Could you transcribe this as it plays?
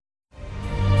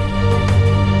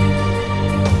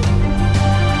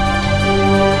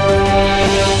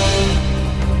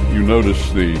notice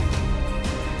the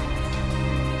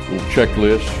little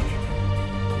checklist,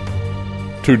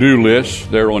 to-do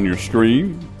list there on your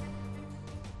screen.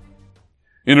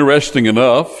 Interesting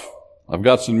enough, I've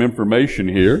got some information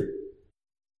here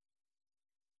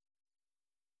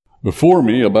before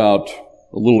me about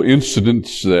a little incident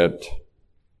that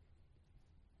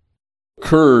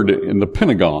occurred in the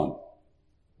Pentagon.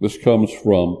 This comes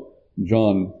from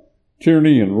John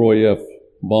Tierney and Roy F.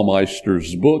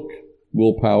 Baumeister's book,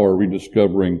 Willpower: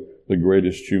 Rediscovering the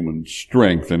Greatest Human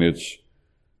Strength, and it's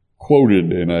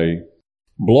quoted in a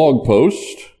blog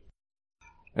post.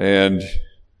 And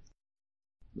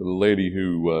the lady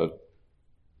who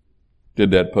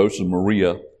did that post is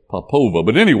Maria Popova.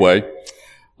 But anyway,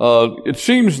 it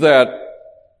seems that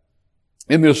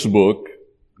in this book,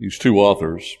 these two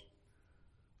authors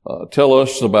tell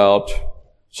us about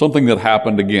something that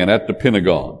happened again at the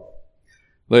Pentagon.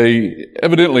 They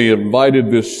evidently invited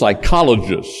this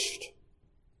psychologist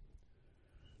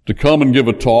to come and give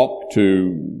a talk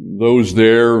to those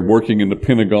there working in the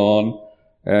Pentagon,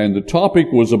 and the topic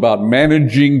was about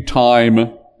managing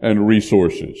time and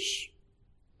resources.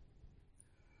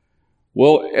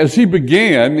 Well, as he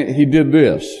began, he did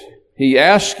this. He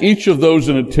asked each of those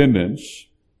in attendance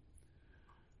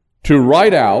to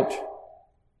write out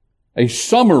a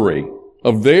summary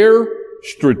of their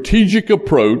strategic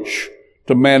approach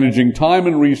to managing time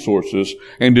and resources,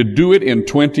 and to do it in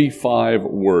 25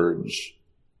 words.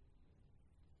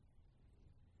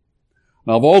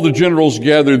 Now, of all the generals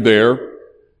gathered there,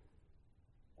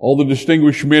 all the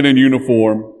distinguished men in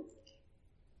uniform,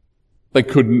 they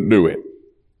couldn't do it.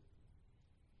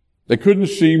 They couldn't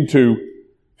seem to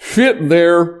fit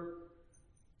their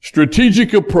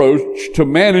strategic approach to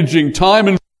managing time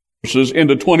and resources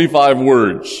into 25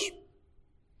 words.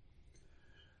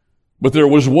 But there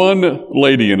was one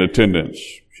lady in attendance.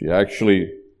 She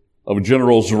actually, of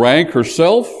general's rank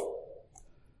herself,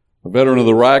 a veteran of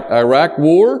the Iraq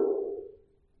War.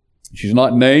 She's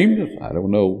not named. I don't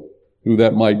know who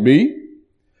that might be.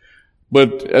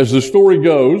 But as the story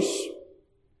goes,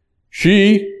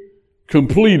 she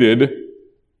completed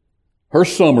her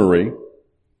summary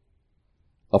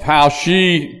of how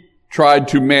she tried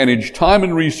to manage time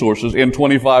and resources in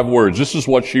 25 words. This is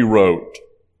what she wrote.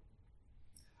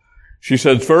 She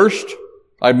said, first,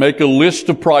 I make a list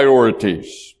of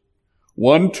priorities.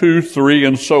 1, 2, 3,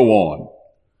 and so on.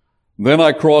 Then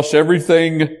I cross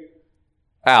everything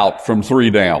out from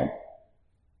 3 down.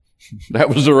 That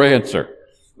was her answer.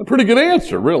 A pretty good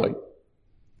answer, really.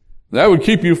 That would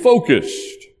keep you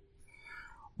focused.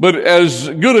 But as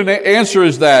good an answer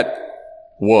as that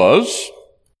was,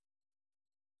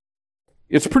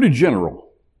 it's pretty general.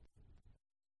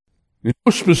 There's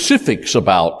no specifics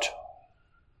about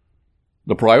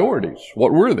the priorities.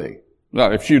 What were they?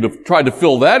 Now, if she'd have tried to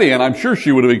fill that in, I'm sure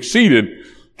she would have exceeded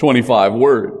 25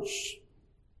 words.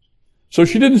 So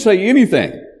she didn't say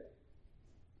anything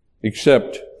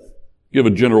except give a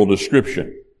general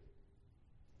description.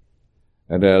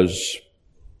 And as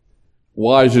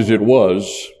wise as it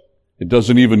was, it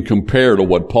doesn't even compare to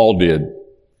what Paul did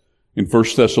in 1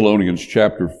 Thessalonians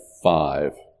chapter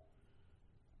 5,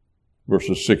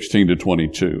 verses 16 to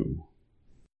 22.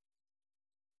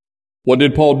 What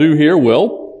did Paul do here?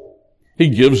 Well, he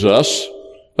gives us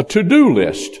a to-do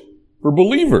list for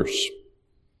believers.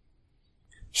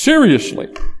 Seriously.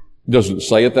 He doesn't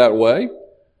say it that way.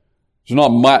 It's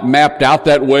not mapped out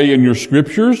that way in your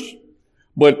scriptures.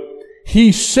 But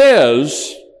he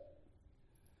says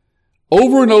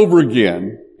over and over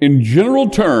again, in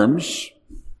general terms,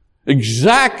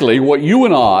 exactly what you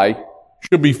and I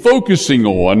should be focusing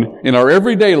on in our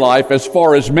everyday life as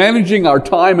far as managing our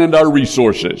time and our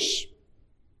resources.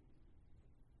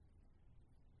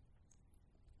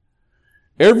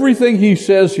 Everything he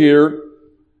says here,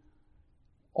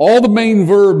 all the main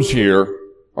verbs here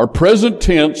are present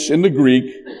tense in the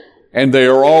Greek, and they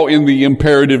are all in the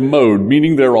imperative mode,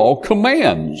 meaning they're all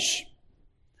commands.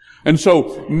 And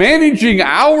so, managing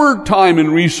our time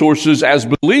and resources as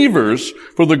believers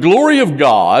for the glory of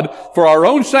God, for our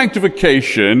own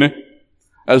sanctification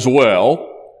as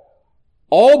well,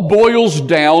 all boils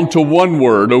down to one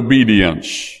word: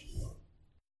 obedience.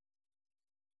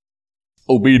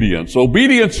 Obedience.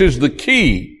 Obedience is the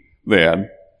key, then,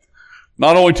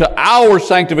 not only to our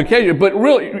sanctification, but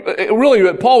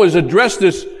really, Paul has addressed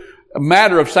this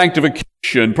matter of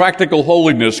sanctification, practical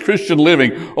holiness, Christian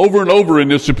living, over and over in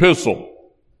this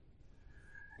epistle.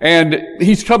 And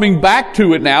he's coming back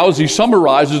to it now as he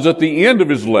summarizes at the end of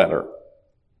his letter.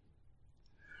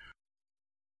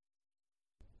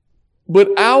 But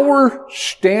our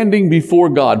standing before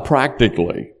God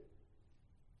practically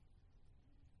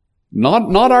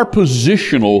Not our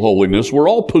positional holiness. We're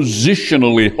all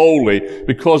positionally holy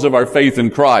because of our faith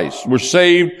in Christ. We're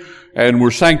saved and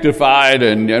we're sanctified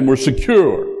and we're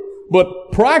secure.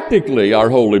 But practically our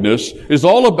holiness is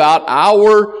all about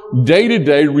our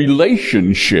day-to-day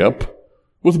relationship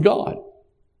with God.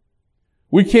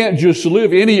 We can't just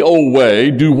live any old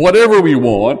way, do whatever we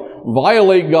want,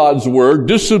 violate God's word,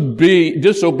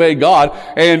 disobey God,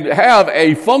 and have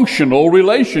a functional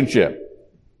relationship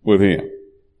with Him.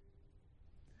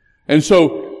 And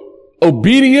so,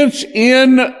 obedience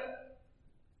in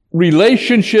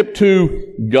relationship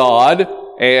to God,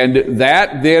 and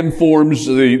that then forms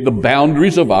the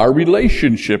boundaries of our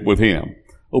relationship with Him.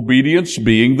 Obedience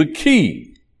being the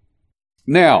key.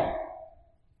 Now,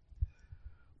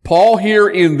 Paul here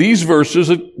in these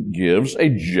verses gives a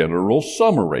general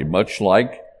summary, much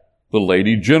like the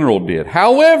lady general did.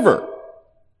 However,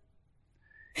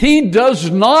 he does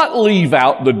not leave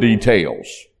out the details.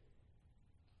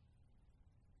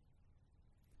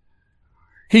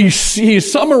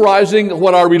 He's summarizing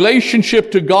what our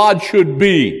relationship to God should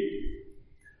be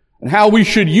and how we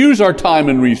should use our time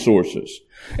and resources.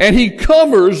 And he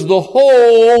covers the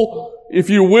whole, if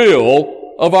you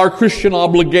will, of our Christian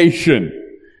obligation.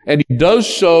 And he does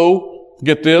so,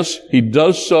 get this, he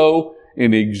does so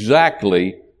in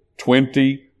exactly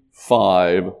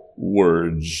 25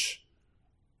 words.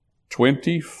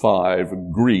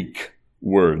 25 Greek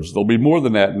words. There'll be more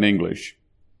than that in English.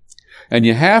 And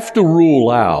you have to rule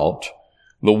out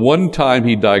the one time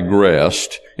he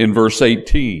digressed in verse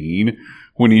 18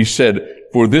 when he said,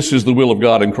 "For this is the will of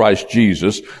God in Christ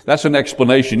Jesus." That's an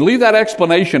explanation. Leave that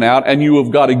explanation out and you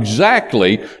have got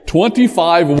exactly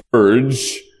 25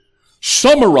 words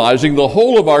summarizing the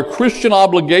whole of our Christian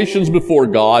obligations before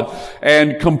God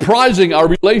and comprising our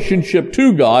relationship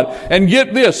to God. And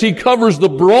get this, he covers the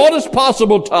broadest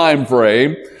possible time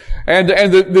frame and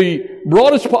the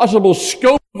broadest possible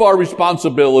scope of our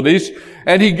responsibilities,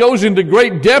 and he goes into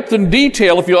great depth and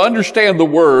detail if you understand the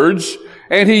words,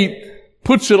 and he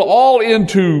puts it all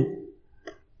into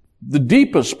the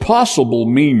deepest possible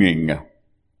meaning.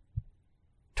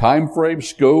 Time frame,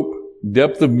 scope,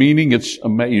 depth of meaning, it's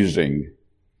amazing.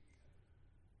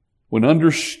 When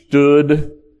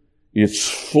understood, it's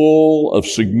full of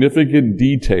significant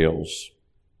details.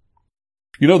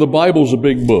 You know, the Bible's a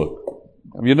big book.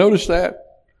 Have you noticed that?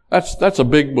 That's a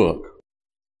big book.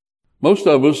 Most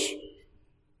of us,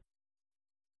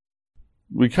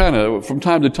 we kind of, from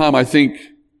time to time, I think,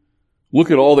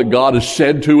 look at all that God has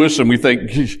said to us and we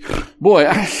think, boy,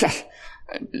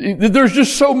 there's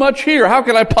just so much here. How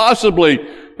can I possibly,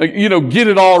 get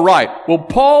it all right? Well,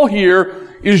 Paul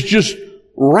here is just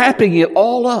wrapping it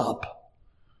all up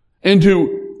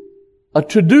into a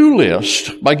to-do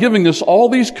list by giving us all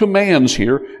these commands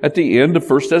here at the end of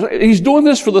 1 Thessalonians. He's doing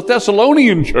this for the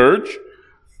Thessalonian church.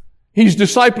 He's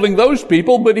discipling those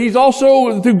people, but he's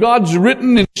also, through God's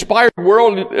written, inspired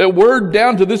word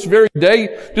down to this very day,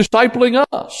 discipling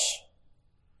us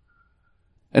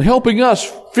and helping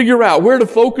us figure out where to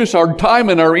focus our time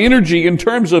and our energy in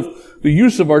terms of the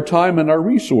use of our time and our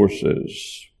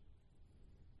resources.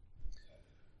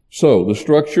 So, the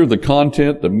structure, the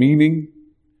content, the meaning,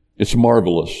 it's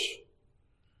marvelous.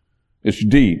 It's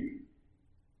deep.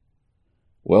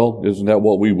 Well, isn't that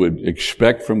what we would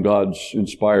expect from God's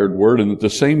inspired word? And at the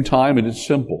same time, it is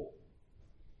simple.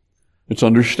 It's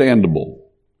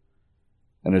understandable.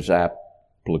 And it's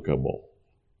applicable.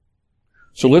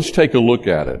 So let's take a look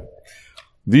at it.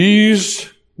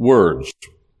 These words,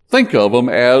 think of them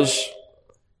as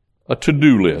a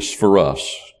to-do list for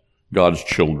us, God's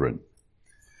children.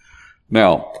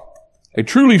 Now, a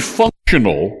truly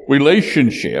functional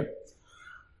relationship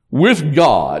with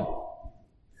God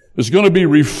is going to be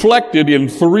reflected in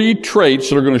 3 traits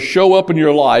that are going to show up in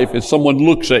your life as someone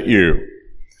looks at you.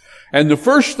 And the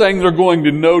first thing they're going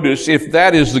to notice, if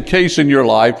that is the case in your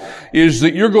life, is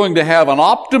that you're going to have an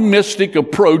optimistic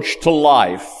approach to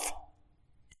life.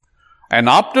 An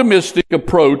optimistic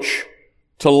approach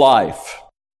to life.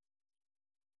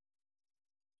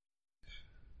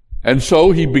 And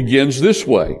so he begins this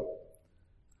way.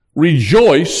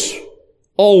 Rejoice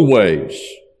always.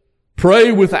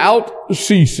 Pray without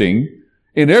ceasing.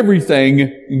 In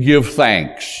everything, give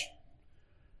thanks.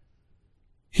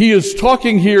 He is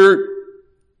talking here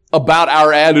about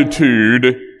our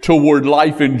attitude toward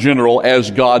life in general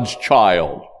as God's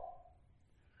child.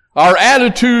 Our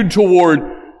attitude toward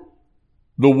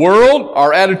the world,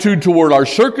 our attitude toward our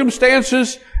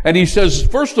circumstances, and he says,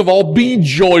 first of all, be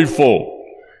joyful.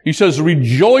 He says,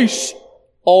 rejoice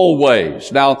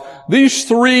always. Now, these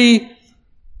 3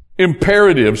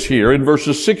 imperatives here in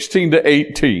verses 16 to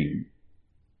 18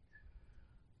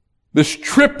 this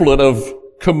triplet of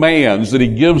commands that he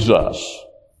gives us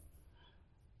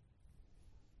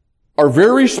are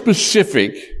very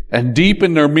specific and deep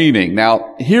in their meaning.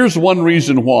 Now, here's one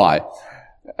reason why.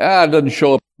 It doesn't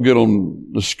show up good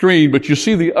on the screen, but you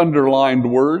see the underlined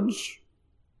words?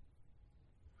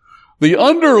 The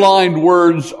underlined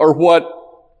words are what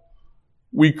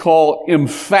we call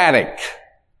emphatic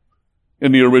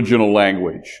in the original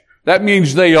language. That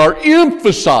means they are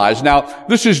emphasized. Now,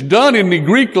 this is done in the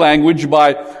Greek language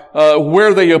by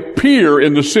where they appear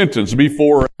in the sentence,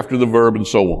 before or after the verb, and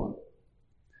so on.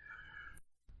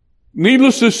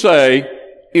 Needless to say,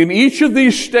 in each of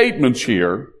these statements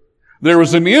here, there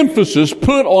is an emphasis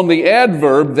put on the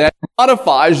adverb that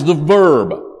modifies the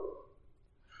verb.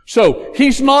 So,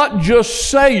 he's not just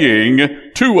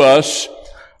saying to us,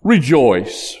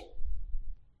 rejoice.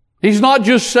 He's not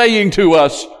just saying to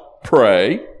us,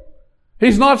 pray.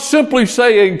 He's not simply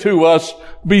saying to us,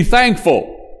 be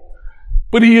thankful.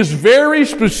 But he is very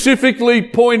specifically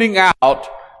pointing out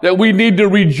that we need to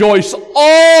rejoice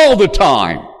all the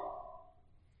time.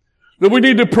 That we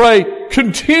need to pray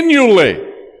continually.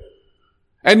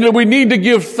 And that we need to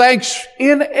give thanks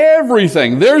in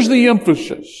everything. There's the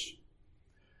emphasis.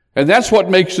 And that's what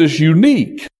makes this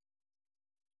unique.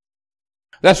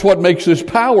 That's what makes this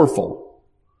powerful.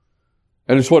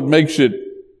 And it's what makes it,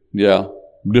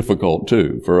 difficult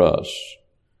too for us.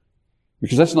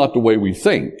 Because that's not the way we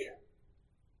think.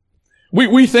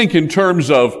 We think in terms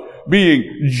of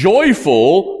being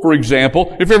joyful, for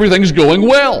example, if everything's going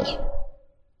well.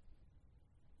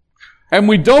 And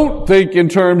we don't think in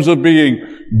terms of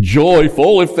being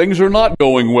joyful if things are not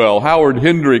going well. Howard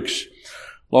Hendricks,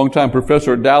 longtime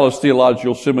professor at Dallas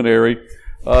Theological Seminary,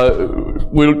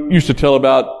 we used to tell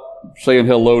about saying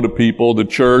hello to people, the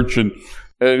church, and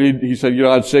he said,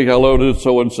 I'd say hello to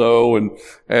so-and-so,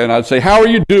 and I'd say, how are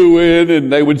you doing?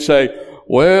 And they would say,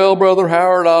 well, Brother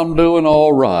Howard, I'm doing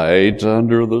all right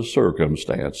under the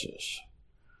circumstances.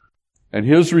 And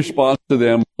his response to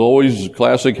them was always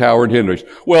classic Howard Hendricks.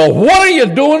 Well, what are you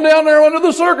doing down there under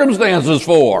the circumstances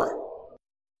for?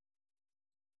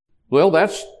 Well,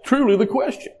 that's truly the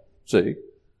question. See?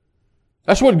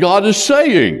 That's what God is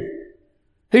saying.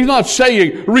 He's not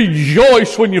saying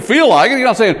rejoice when you feel like it. He's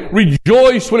not saying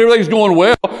rejoice when everything's going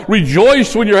well.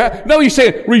 Rejoice when you're happy. No, he's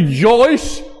saying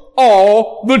rejoice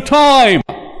all the time.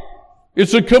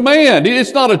 It's a command.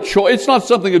 It's not a choice. It's not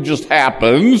something that just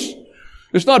happens.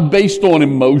 It's not based on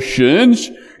emotions.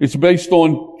 It's based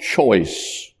on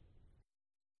choice.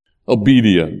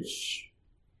 Obedience.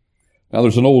 Now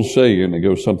there's an old saying that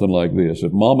goes something like this.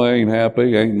 If mama ain't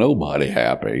happy, ain't nobody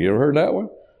happy. You ever heard that one?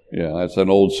 Yeah, that's an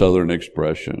old Southern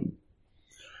expression.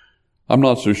 I'm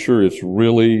not so sure it's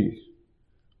really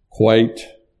quite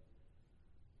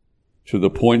to the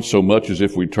point so much as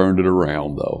if we turned it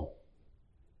around, though.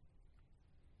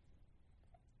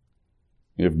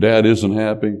 If Dad isn't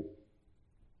happy,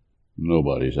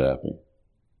 nobody's happy.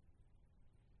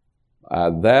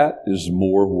 That is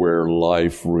more where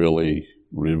life really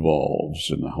revolves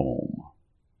in the home.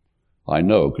 I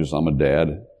know, because I'm a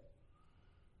dad,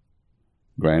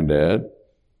 granddad,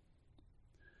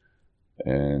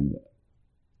 and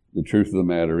the truth of the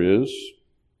matter is,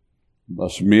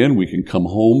 us men, we can come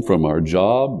home from our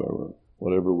job or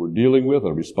whatever we're dealing with,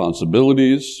 our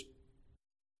responsibilities,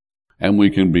 and we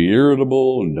can be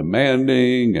irritable and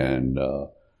demanding, and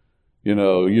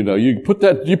you put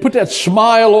that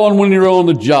smile on when you're on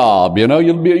the job. You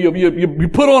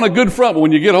put on a good front, but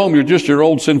when you get home, you're just your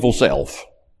old sinful self.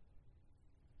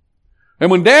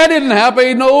 And when Dad isn't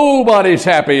happy, nobody's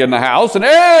happy in the house, and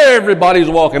everybody's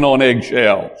walking on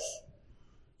eggshells.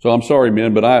 So I'm sorry,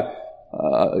 men, but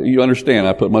you understand,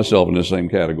 I put myself in the same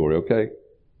category, okay?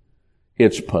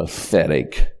 It's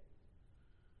pathetic.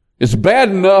 It's bad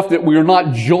enough that we are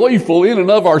not joyful in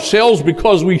and of ourselves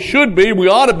because we should be, we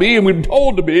ought to be, and we're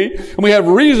told to be, and we have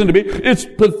reason to be. It's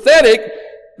pathetic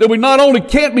that we not only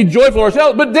can't be joyful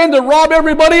ourselves, but then to rob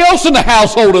everybody else in the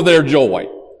household of their joy,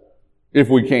 if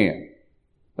we can.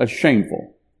 That's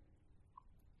shameful.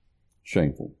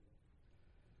 Shameful.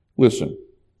 Listen,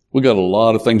 we got a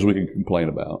lot of things we can complain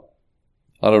about.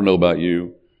 I don't know about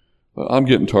you. I'm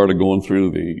getting tired of going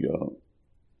through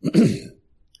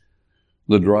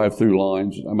the drive-through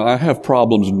lines. I mean, I have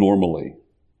problems normally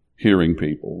hearing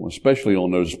people, especially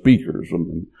on those speakers.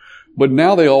 But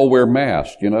now they all wear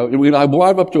masks, When I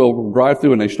drive up to a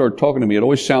drive-through and they start talking to me, it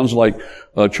always sounds like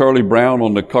Charlie Brown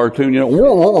on the cartoon,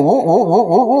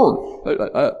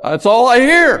 That's all I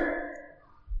hear.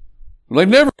 They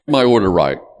never get my order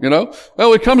right,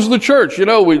 Well, it comes to the church,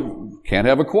 we can't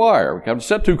have a choir. We can't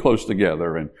sit too close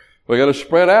together, and we got to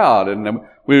spread out, and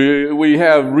we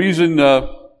have reason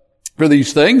for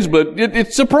these things, but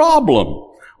it's a problem.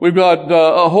 We've got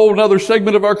a whole other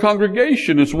segment of our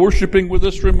congregation is worshiping with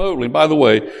us remotely. By the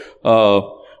way,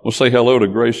 we'll say hello to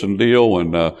Grayson Deal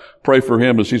and pray for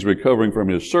him as he's recovering from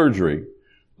his surgery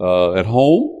at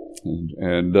home.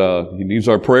 And he needs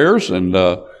our prayers, and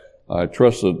I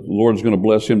trust that the Lord's going to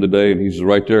bless him today, and he's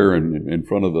right there in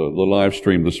front of the live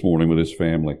stream this morning with his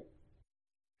family.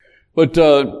 But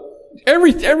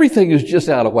everything is just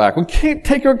out of whack. We can't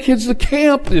take our kids to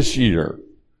camp this year.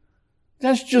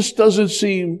 That just doesn't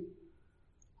seem,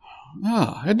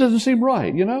 it doesn't seem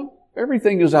right, you know?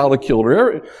 Everything is out of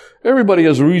kilter. Everybody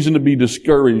has reason to be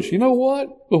discouraged. You know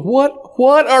what? But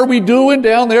what are we doing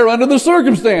down there under the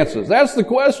circumstances? That's the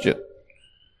question.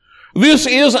 This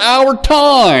is our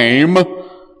time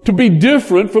to be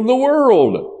different from the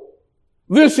world.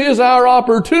 This is our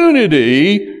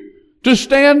opportunity to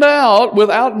stand out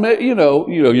without,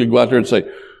 you go out there and say,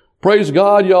 praise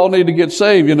God, y'all need to get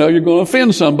saved. You know, you're going to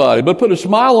offend somebody. But put a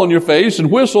smile on your face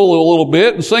and whistle a little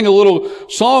bit and sing a little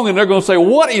song, and they're going to say,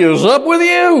 what is up with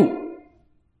you?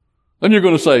 Then you're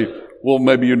going to say, well,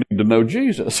 maybe you need to know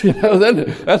Jesus. You know,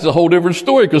 then that's a whole different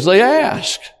story because they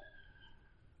asked.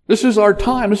 This is our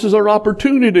time. This is our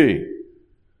opportunity.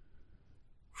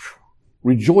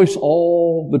 Rejoice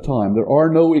all the time. There are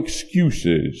no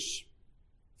excuses.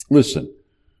 Listen,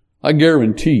 I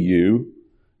guarantee you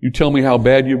tell me how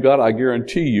bad you've got, I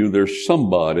guarantee you there's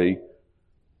somebody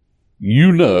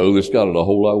you know that's got it a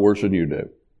whole lot worse than you do.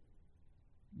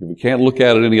 If we can't look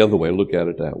at it any other way, look at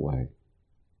it that way.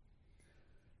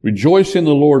 Rejoice in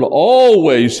the Lord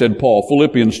always, said Paul,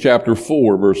 Philippians chapter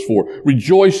 4, verse 4.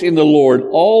 Rejoice in the Lord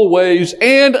always,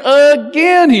 and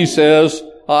again, he says,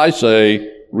 I say,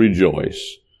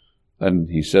 rejoice. And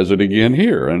he says it again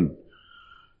here in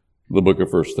the book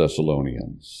of 1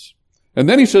 Thessalonians. And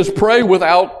then he says, pray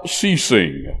without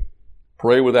ceasing.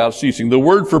 Pray without ceasing. The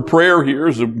word for prayer here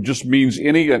just means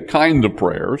any kind of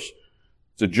prayers.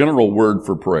 It's a general word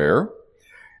for prayer.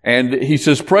 And he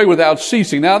says, pray without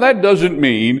ceasing. Now, that doesn't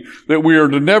mean that we are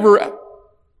to never,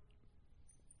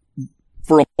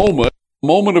 for a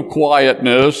moment of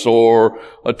quietness or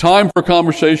a time for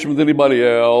conversation with anybody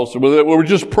else, we're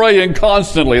just praying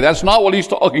constantly. That's not what he's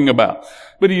talking about.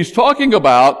 But he's talking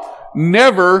about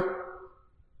never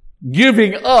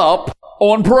giving up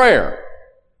on prayer.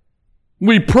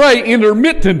 We pray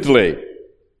intermittently.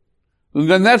 And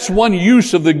then that's one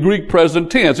use of the Greek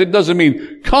present tense. It doesn't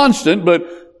mean constant, but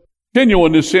continual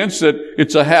in the sense that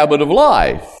it's a habit of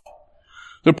life.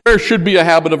 The prayer should be a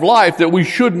habit of life that we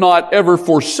should not ever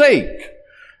forsake.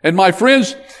 And my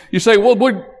friends, you say, well,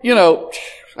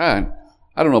 I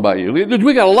don't know about you.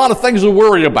 We got a lot of things to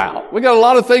worry about. We got a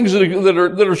lot of things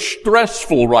that are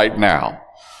stressful right now.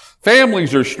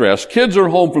 Families are stressed. Kids are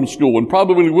home from school and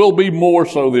probably will be more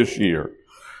so this year.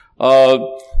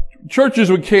 Churches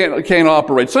can't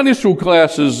operate. Sunday school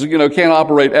classes, can't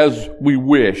operate as we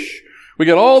wish. We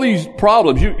got all these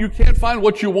problems. You can't find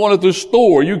what you want at the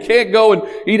store. You can't go and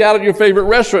eat out at your favorite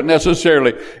restaurant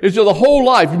necessarily. It's the whole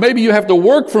life. Maybe you have to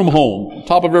work from home on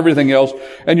top of everything else,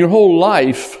 and your whole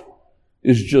life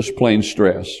is just plain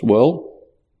stress. Well,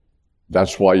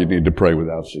 that's why you need to pray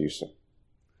without ceasing.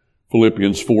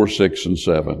 Philippians 4, 6, and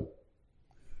 7.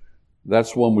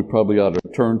 That's one we probably ought to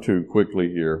turn to quickly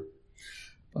here.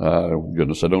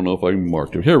 Goodness, I don't know if I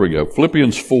marked it. Here we go.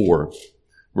 Philippians 4,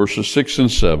 verses 6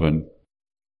 and 7.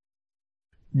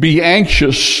 Be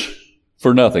anxious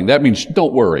for nothing. That means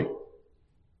don't worry.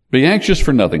 Be anxious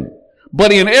for nothing.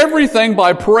 But in everything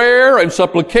by prayer and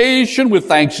supplication with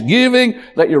thanksgiving,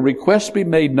 let your requests be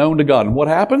made known to God. And what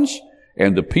happens?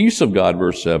 And the peace of God,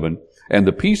 verse 7, and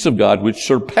the peace of God, which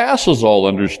surpasses all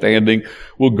understanding,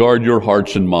 will guard your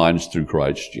hearts and minds through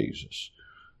Christ Jesus.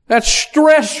 That's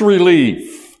stress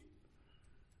relief.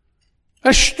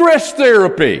 That's stress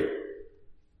therapy.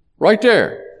 Right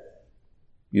there.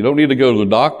 You don't need to go to the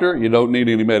doctor. You don't need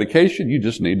any medication. You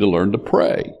just need to learn to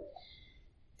pray.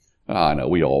 I know,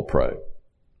 we all pray.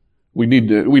 We need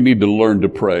to learn to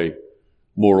pray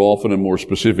more often and more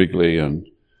specifically, and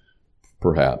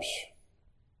perhaps.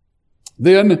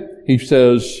 Then he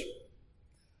says,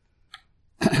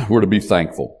 we're to be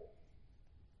thankful.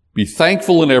 Be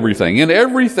thankful in everything. In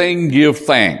everything, give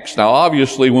thanks. Now,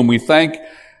 obviously, when we're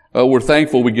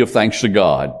thankful, we give thanks to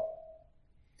God.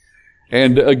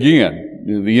 And again,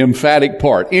 the emphatic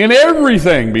part, in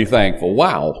everything be thankful.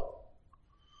 Wow.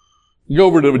 You go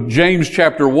over to James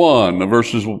chapter 1,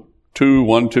 verses 2,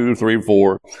 1, 2, 3,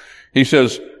 4. He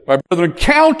says, my brethren,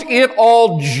 count it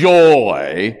all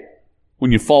joy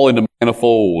when you fall into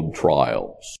manifold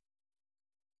trials.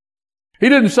 He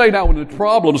didn't say now when the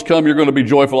problems come, you're going to be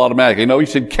joyful automatically. No, he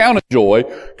said count it joy,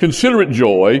 consider it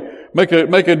joy, Make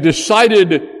a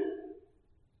decided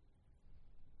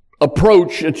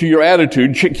approach to your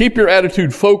attitude. Keep your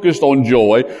attitude focused on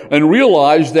joy and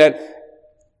realize that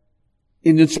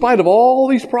in spite of all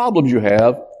these problems you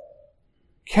have,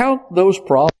 count those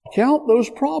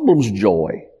problems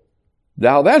joy.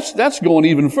 Now that's going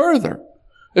even further.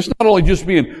 It's not only just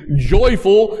being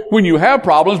joyful when you have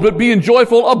problems, but being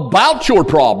joyful about your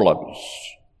problems.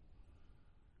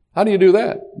 How do you do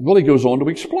that? Well, he goes on to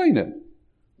explain it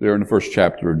there in the first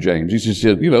chapter of James. He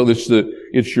says,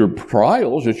 it's your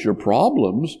trials, it's your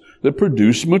problems that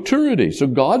produce maturity. So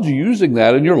God's using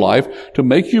that in your life to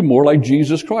make you more like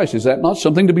Jesus Christ. Is that not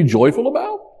something to be joyful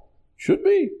about? Should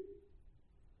be.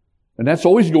 And that's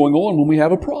always going on when we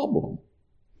have a problem.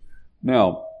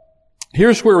 Now,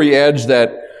 here's where he adds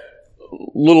that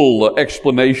little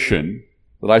explanation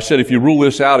that I said if you rule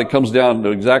this out, it comes down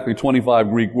to exactly 25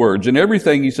 Greek words. In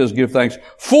everything, he says, give thanks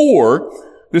for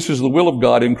this is the will of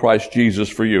God in Christ Jesus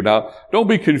for you. Now, don't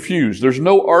be confused. There's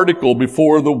no article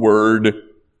before the word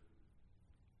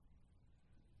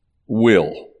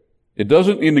will. It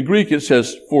doesn't, in the Greek, it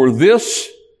says, for this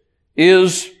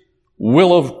is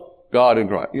will of God in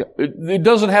Christ. It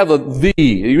doesn't have a "the."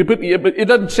 It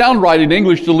doesn't sound right in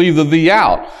English to leave the "the"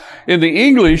 out. In the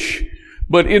English,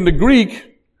 but in the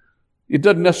Greek, it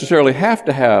doesn't necessarily have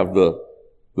to have the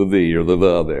 "the" or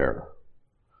the there.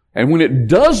 And when it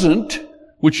doesn't,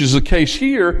 which is the case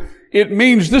here, it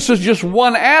means this is just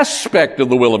one aspect of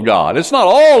the will of God. It's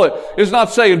not it's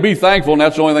not saying be thankful and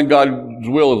that's the only thing God's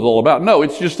will is all about. No,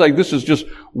 it's just like this is just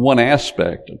one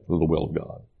aspect of the will of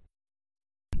God.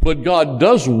 But God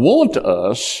does want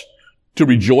us to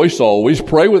rejoice always,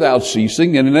 pray without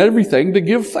ceasing, and in everything to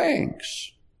give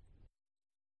thanks.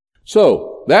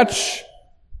 So, that's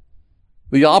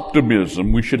the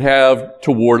optimism we should have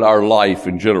toward our life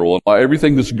in general, and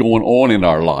everything that's going on in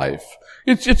our life.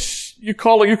 You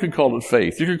can call it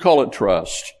faith. You can call it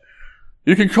trust.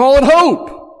 You can call it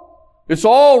hope. It's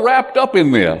all wrapped up in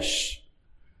this.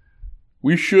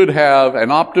 We should have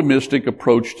an optimistic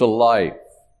approach to life.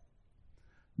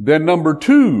 Then number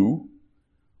 2,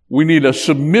 we need a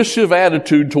submissive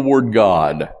attitude toward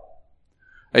God.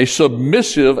 A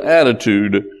submissive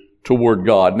attitude toward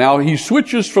God. Now, he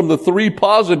switches from the 3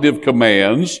 positive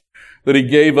commands that he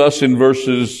gave us in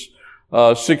verses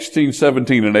 16,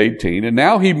 17, and 18. And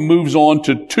now he moves on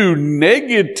to 2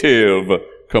 negative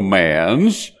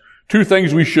commands, 2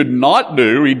 things we should not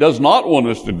do. He does not want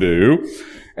us to do.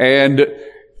 And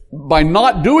by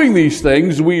not doing these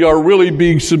things, we are really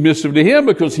being submissive to him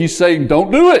because he's saying, don't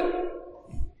do it.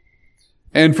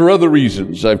 And for other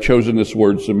reasons, I've chosen this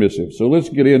word submissive. So let's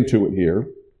get into it here.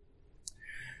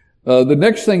 The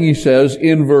next thing he says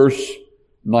in verse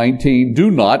 19,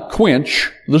 do not quench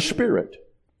the Spirit.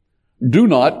 Do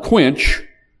not quench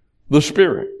the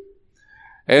Spirit.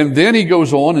 And then he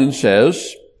goes on and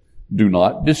says, do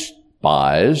not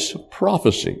despise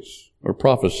prophecies or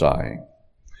prophesying.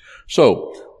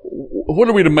 So, what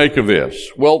are we to make of this?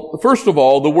 Well, first of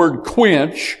all, the word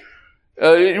quench,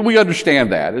 we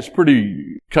understand that. It's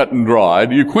pretty cut and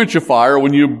dried. You quench a fire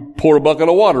when you pour a bucket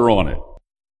of water on it.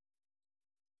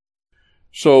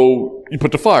 So, you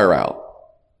put the fire out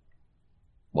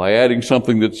by adding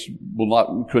something that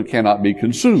cannot be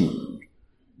consumed.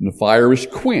 And the fire is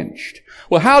quenched.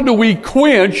 Well, how do we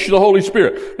quench the Holy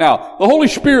Spirit? Now, the Holy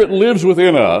Spirit lives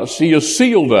within us. He has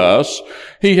sealed us.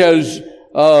 He has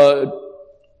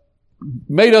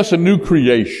made us a new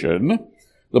creation.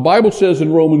 The Bible says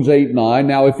in Romans 8:9,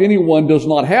 now if anyone does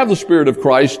not have the Spirit of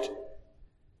Christ,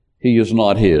 he is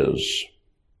not his.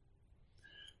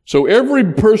 So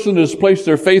every person that has placed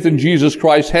their faith in Jesus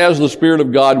Christ has the Spirit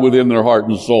of God within their heart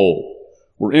and soul.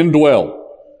 We're indwelt.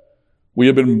 We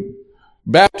have been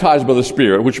baptized by the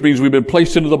Spirit, which means we've been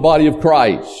placed into the body of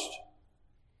Christ.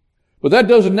 But that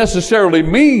doesn't necessarily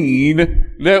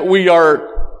mean that we are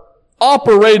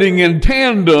operating in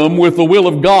tandem with the will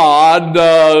of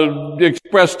God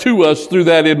expressed to us through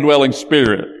that indwelling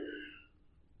Spirit.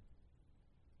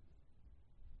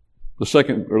 The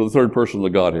second or the third person of the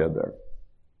Godhead there.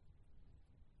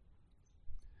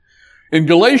 In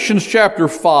Galatians chapter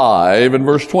 5 and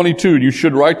verse 22, you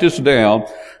should write this down.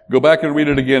 Go back and read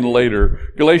it again later.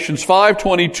 Galatians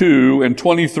 5:22 and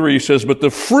 23 says, but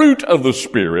the fruit of the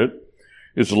Spirit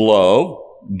is love,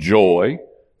 joy,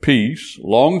 peace,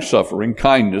 long-suffering,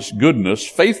 kindness, goodness,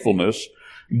 faithfulness,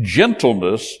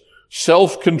 gentleness,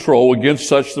 self-control. Against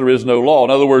such there is no law.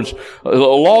 In other words, the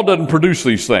law doesn't produce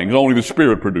these things. Only the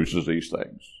Spirit produces these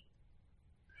things.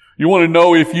 You want to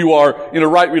know if you are in a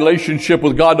right relationship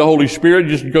with God the Holy Spirit,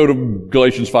 just go to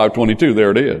Galatians 5:22.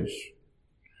 There it is.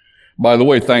 By the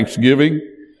way, thanksgiving,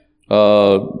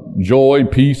 joy,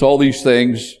 peace, all these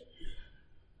things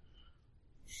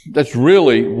That's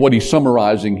really what he's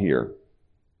summarizing here.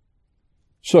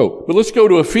 So, but let's go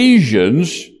to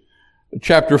Ephesians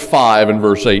chapter 5 and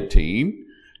verse 18.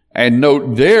 And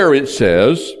note there it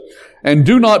says, "And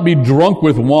do not be drunk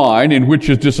with wine, in which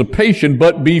is dissipation,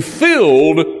 but be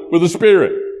filled with the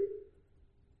Spirit."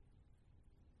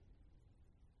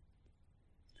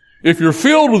 If you're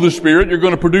filled with the Spirit, you're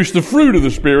going to produce the fruit of the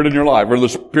Spirit in your life, or the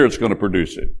Spirit's going to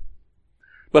produce it.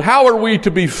 But how are we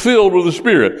to be filled with the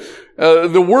Spirit?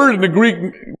 The word in the Greek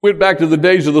went back to the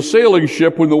days of the sailing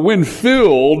ship when the wind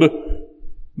filled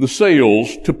the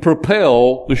sails to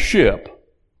propel the ship.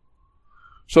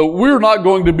 So we're not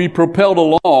going to be propelled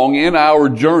along in our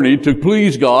journey to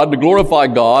please God, to glorify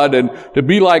God, and to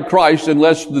be like Christ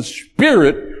unless the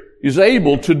Spirit is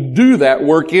able to do that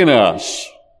work in us.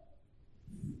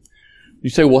 You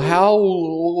say, well,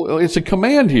 how? It's a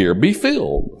command here. Be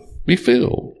filled. Be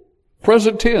filled.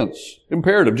 Present tense,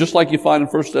 imperative, just like you find in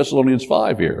 1 Thessalonians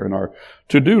 5 here in our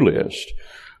to-do list.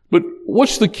 But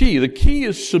what's the key? The key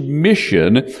is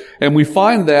submission, and we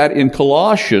find that in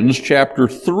Colossians chapter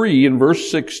 3 and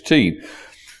verse 16.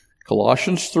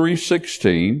 Colossians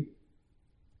 3:16.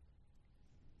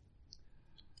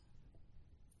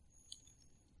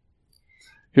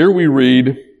 Here we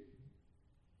read,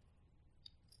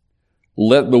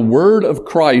 "Let the word of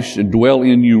Christ dwell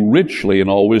in you richly in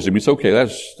all wisdom." It's okay,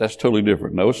 that's totally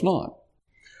different. No, it's not.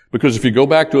 Because if you go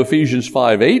back to Ephesians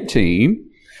 5:18,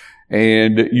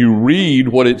 and you read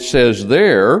what it says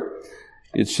there,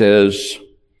 it says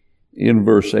in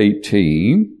verse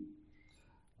 18,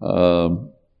 "Do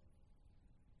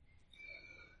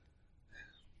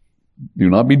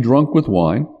not be drunk with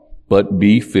wine, but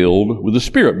be filled with the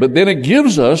Spirit." But then it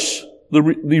gives us the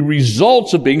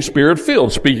results of being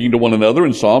Spirit-filled, speaking to one another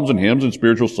in psalms and hymns and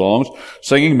spiritual songs,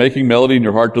 singing, making melody in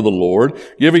your heart to the Lord,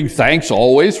 giving thanks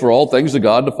always for all things to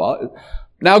God the Father.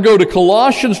 Now go to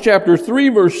Colossians chapter 3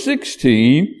 verse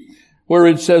 16, where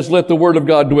it says, "Let the word of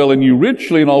God dwell in you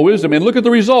richly in all wisdom." And look at the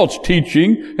results: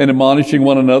 teaching and admonishing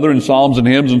one another in psalms and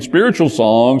hymns and spiritual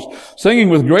songs, singing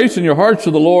with grace in your hearts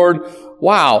to the Lord.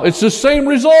 Wow, it's the same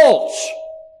results.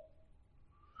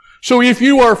 So if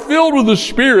you are filled with the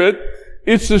Spirit,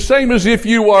 it's the same as if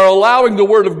you are allowing the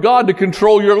Word of God to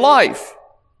control your life.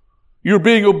 You're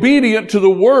being obedient to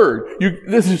the Word.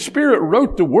 The Spirit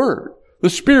wrote the Word. The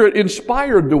Spirit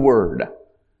inspired the Word.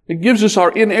 It gives us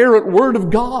our inerrant Word of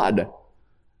God.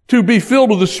 To be filled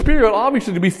with the Spirit,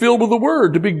 obviously to be filled with the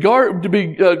Word, to be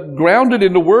grounded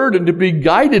in the Word and to be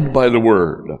guided by the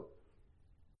Word.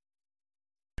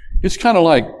 It's kind of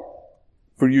like,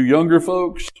 for you younger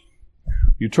folks,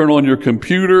 you turn on your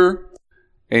computer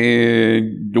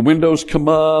and the windows come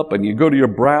up and you go to your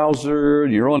browser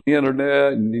and you're on the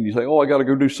internet and then you say, oh, I got to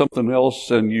go do something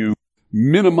else, and you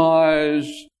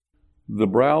minimize the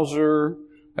browser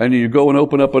and you go and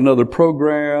open up another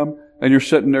program and you're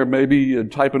sitting there maybe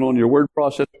typing on your word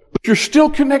processor, but you're still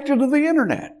connected to the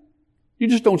internet. You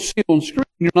just don't see it on screen.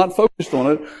 You're not focused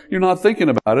on it. You're not thinking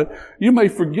about it. You may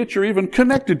forget you're even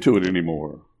connected to it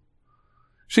anymore.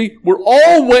 See, we're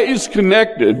always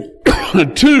connected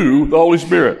to the Holy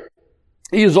Spirit.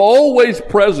 He is always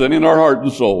present in our heart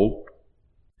and soul.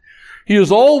 He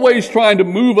is always trying to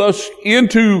move us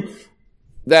into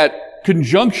that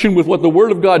conjunction with what the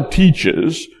Word of God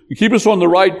teaches, to keep us on the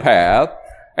right path,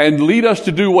 and lead us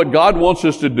to do what God wants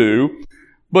us to do.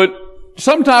 But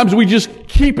sometimes we just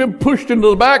keep Him pushed into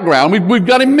the background. We've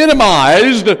got Him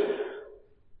minimized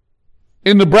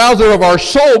in the browser of our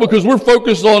soul because we're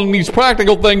focused on these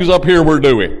practical things up here we're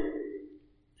doing.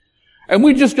 And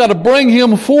we just got to bring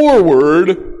Him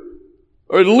forward,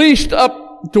 or at least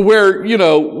up to where,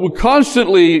 we're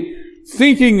constantly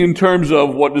thinking in terms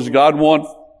of, what does God want?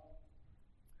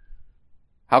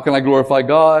 How can I glorify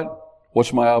God?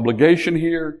 What's my obligation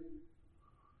here?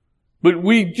 But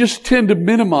we just tend to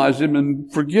minimize Him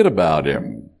and forget about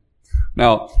Him.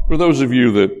 Now, for those of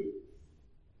you that,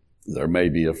 there may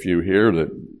be a few here that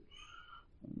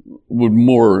would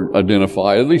more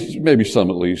identify, at least, maybe some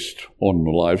at least on the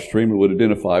live stream, would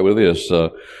identify with this.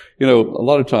 A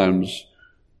lot of times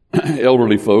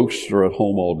elderly folks are at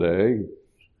home all day,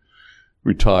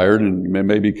 retired and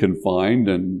maybe confined,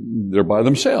 and they're by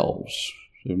themselves.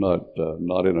 They're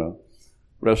not in a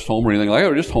rest home or anything like that.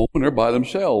 They're just home and they're by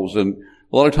themselves. And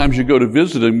a lot of times you go to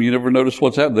visit them, you never notice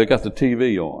what's happening. They got the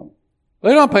TV on.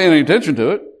 They're not paying any attention to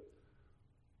it.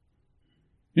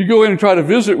 You go in and try to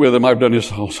visit with them. I've done this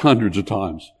hundreds of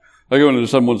times. I go into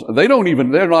someone's,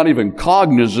 they're not even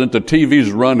cognizant the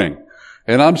TV's running.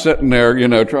 And I'm sitting there,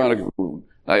 trying to,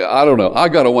 I don't know. I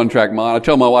got a one-track mind. I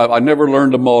tell my wife, I never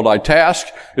learned to multitask.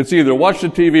 It's either watch the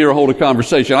TV or hold a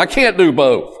conversation. I can't do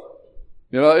both.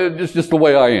 It's just the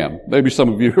way I am. Maybe some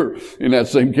of you are in that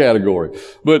same category.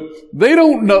 But they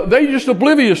don't know, they're just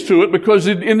oblivious to it because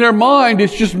in their mind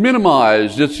it's just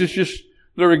minimized. It's just,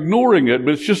 they're ignoring it,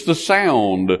 but it's just the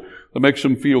sound that makes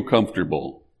them feel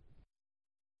comfortable.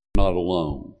 Not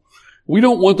alone. We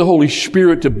don't want the Holy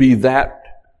Spirit to be that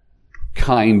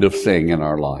kind of thing in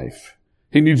our life.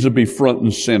 He needs to be front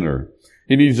and center.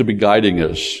 He needs to be guiding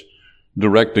us,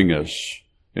 directing us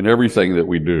in everything that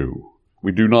we do.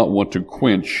 We do not want to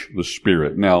quench the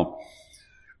Spirit. Now,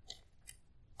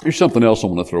 here's something else I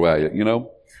want to throw at you.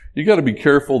 You got to be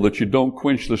careful that you don't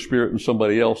quench the Spirit in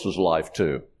somebody else's life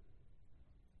too.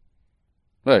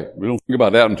 Hey, we don't think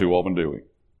about that too often, do we?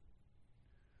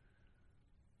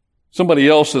 Somebody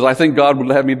else says, I think God would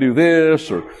have me do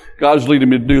this, or God's leading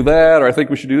me to do that, or I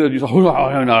think we should do that. You say,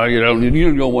 oh, no, you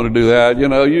don't want to do that.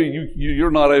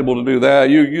 You're not able to do that.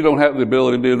 You don't have the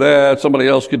ability to do that. Somebody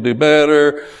else could do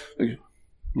better.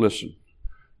 Listen,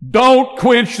 don't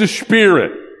quench the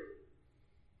Spirit.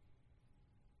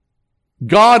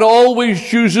 God always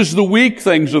chooses the weak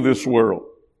things of this world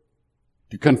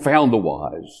to confound the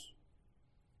wise.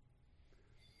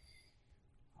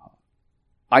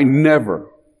 I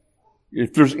never,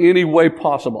 if there's any way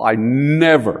possible, I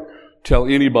never tell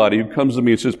anybody who comes to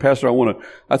me and says, Pastor,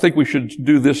 I think we should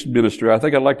do this ministry. I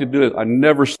think I'd like to do it. I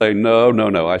never say, no.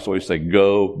 I always say,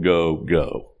 go, go,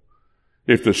 go.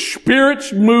 If the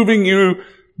Spirit's moving you,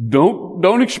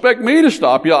 don't expect me to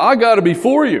stop you. I got to be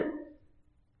for you.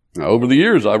 Now, over the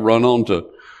years, I've run onto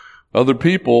other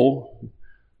people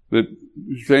that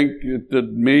think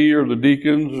that me or the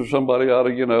deacons or somebody ought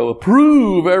to,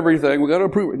 approve everything. We got to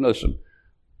approve it. Listen,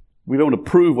 we don't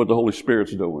approve what the Holy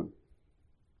Spirit's doing.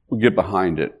 We get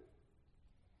behind it.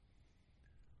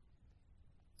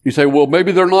 You say, well,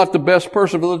 maybe they're not the best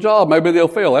person for the job. Maybe they'll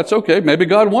fail. That's okay. Maybe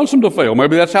God wants them to fail.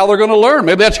 Maybe that's how they're going to learn.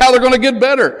 Maybe that's how they're going to get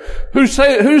better. Who's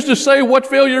to say what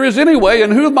failure is anyway,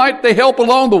 and who might they help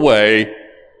along the way?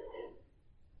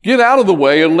 Get out of the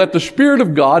way and let the Spirit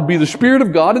of God be the Spirit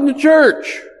of God in the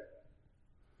church.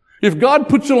 If God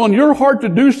puts it on your heart to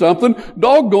do something,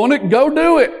 doggone it, go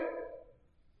do it.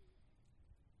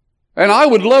 And I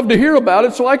would love to hear about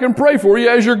it so I can pray for you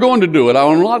as you're going to do it. I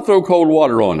will not throw cold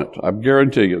water on it. I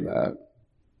guarantee you that.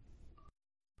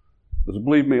 Because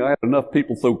believe me, I had enough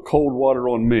people throw cold water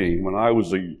on me when I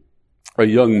was a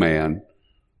young man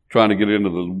trying to get into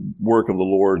the work of the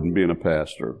Lord and being a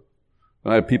pastor.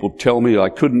 I had people tell me I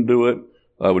couldn't do it,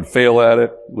 I would fail at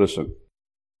it. Listen,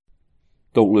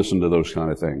 don't listen to those kind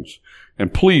of things.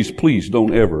 And please, please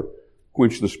don't ever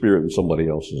quench the Spirit in somebody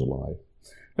else's life.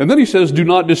 And then he says, do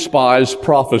not despise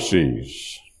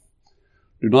prophecies.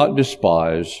 Do not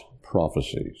despise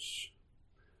prophecies.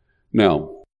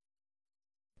 Now,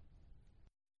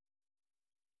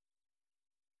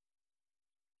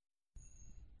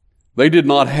 they did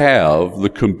not have the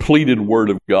completed Word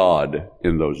of God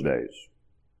in those days.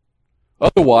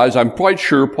 Otherwise, I'm quite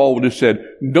sure Paul would have said,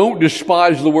 don't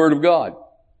despise the Word of God.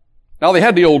 Now, they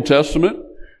had the Old Testament.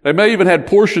 They may even had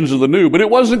portions of the New, but it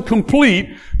wasn't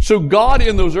complete. So God,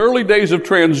 in those early days of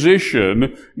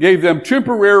transition, gave them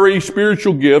temporary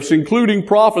spiritual gifts, including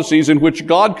prophecies in which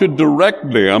God could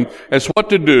direct them as what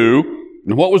to do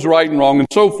and what was right and wrong and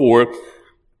so forth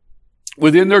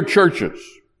within their churches.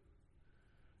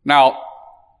 Now,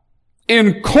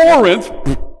 in Corinth,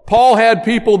 Paul had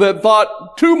people that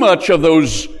thought too much of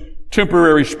those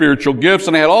temporary spiritual gifts,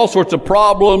 and they had all sorts of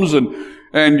problems,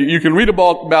 and you can read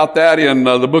about that in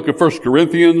the book of 1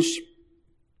 Corinthians,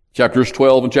 chapters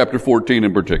 12 and chapter 14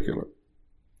 in particular.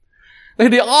 They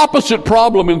had the opposite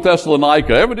problem in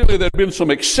Thessalonica. Evidently there had been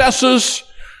some excesses,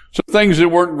 some things that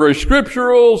weren't very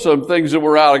scriptural, some things that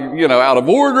were out of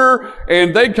order,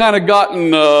 and they'd kind of gotten,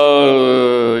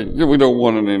 we don't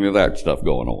want any of that stuff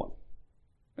going on.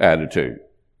 Attitude.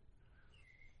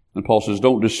 And Paul says,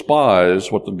 don't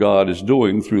despise what the God is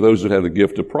doing through those that have the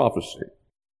gift of prophecy.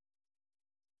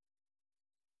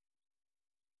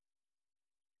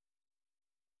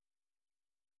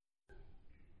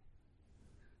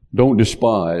 Don't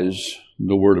despise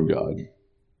the Word of God.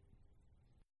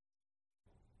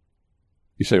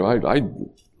 You say,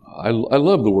 I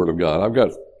love the Word of God.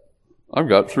 I've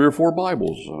got 3 or 4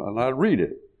 Bibles, and I read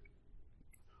it.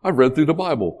 I've read through the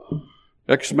Bible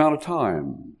X amount of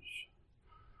times.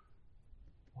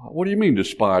 What do you mean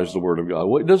despise the Word of God?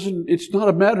 Well, it's not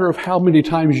a matter of how many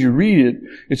times you read it.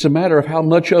 It's a matter of how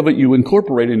much of it you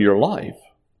incorporate in your life.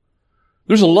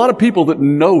 There's a lot of people that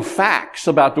know facts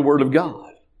about the Word of God.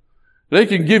 They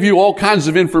can give you all kinds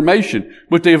of information,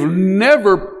 but they've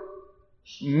never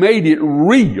made it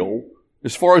real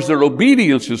as far as their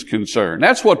obedience is concerned.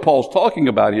 That's what Paul's talking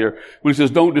about here when he says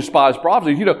don't despise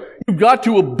prophecy. You've got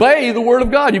to obey the Word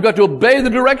of God. You've got to obey the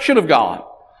direction of God.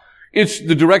 It's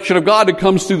the direction of God that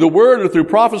comes through the Word or through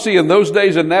prophecy in those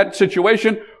days in that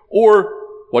situation, or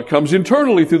what comes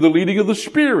internally through the leading of the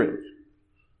Spirit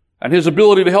and His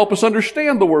ability to help us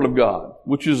understand the Word of God,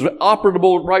 which is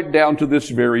operable right down to this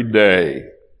very day.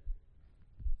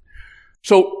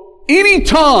 So, any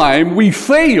time we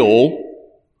fail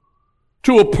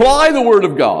to apply the Word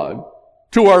of God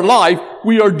to our life,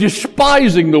 we are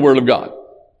despising the Word of God.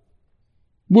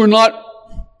 We're not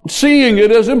seeing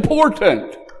it as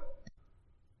important.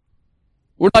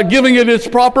 We're not giving it its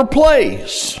proper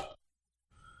place.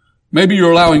 Maybe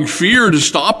you're allowing fear to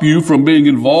stop you from being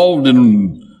involved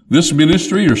in this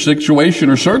ministry or situation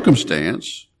or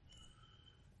circumstance.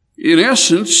 In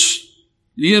essence,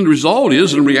 the end result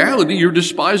is, in reality, you're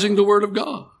despising the Word of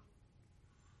God.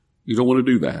 You don't want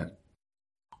to do that.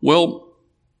 Well,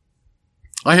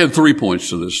 I had 3 points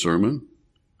to this sermon.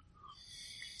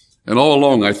 And all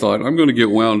along I thought, I'm going to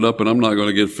get wound up and I'm not going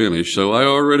to get finished. So I've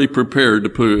already prepared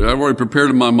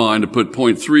in my mind to put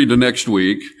point 3 to next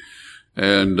week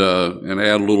and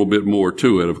add a little bit more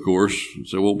to it, of course.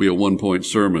 So it won't be a 1-point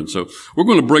sermon. So we're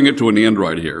going to bring it to an end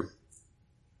right here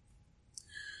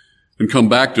and come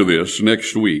back to this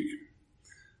next week.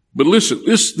 But listen,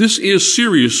 this is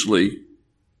seriously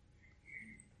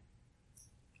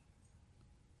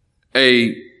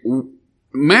a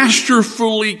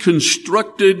masterfully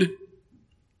constructed,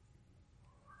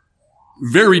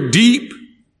 very deep,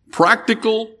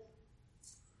 practical,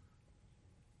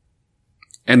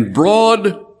 and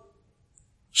broad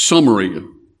summary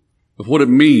of what it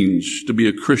means to be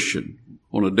a Christian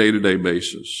on a day-to-day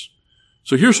basis.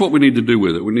 So here's what we need to do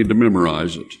with it. We need to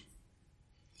memorize it.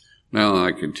 Now,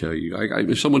 I can tell you,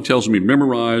 if someone tells me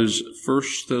memorize 1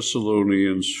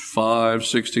 Thessalonians 5,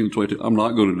 16, 22, I'm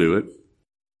not going to do it.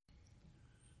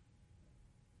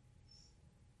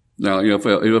 Now, if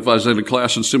I was in a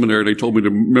class in seminary, they told me to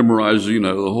memorize, the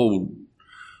whole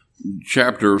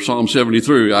chapter of Psalm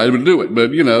 73, I would do it.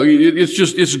 But,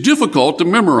 it's difficult to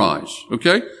memorize,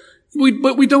 okay?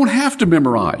 But we don't have to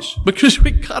memorize because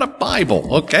we got a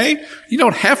Bible, okay? You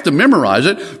don't have to memorize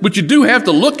it, but you do have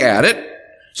to look at it.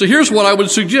 So here's what I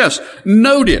would suggest.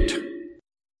 Note it.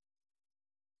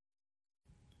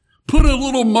 Put a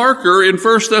little marker in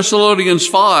 1 Thessalonians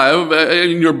 5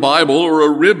 in your Bible or a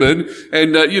ribbon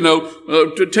and,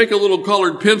 to take a little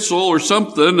colored pencil or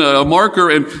something, a marker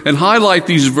and highlight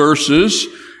these verses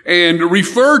and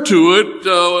refer to it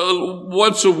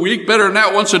once a week, better than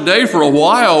that, once a day for a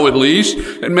while at least,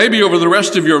 and maybe over the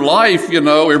rest of your life,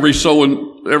 every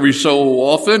so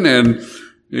often, and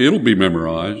it'll be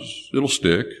memorized. It'll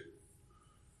stick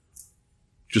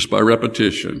just by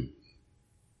repetition.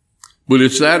 But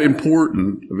it's that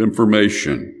important of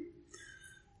information.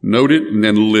 Note it and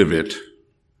then live it.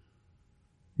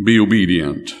 Be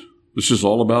obedient. This is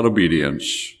all about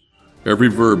obedience. Every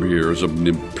verb here is an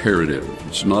imperative.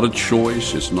 It's not a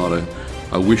choice. It's not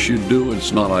I wish you'd do it.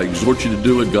 It's not I exhort you to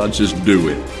do it. God says do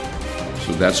it.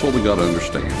 So that's what we got to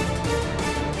understand.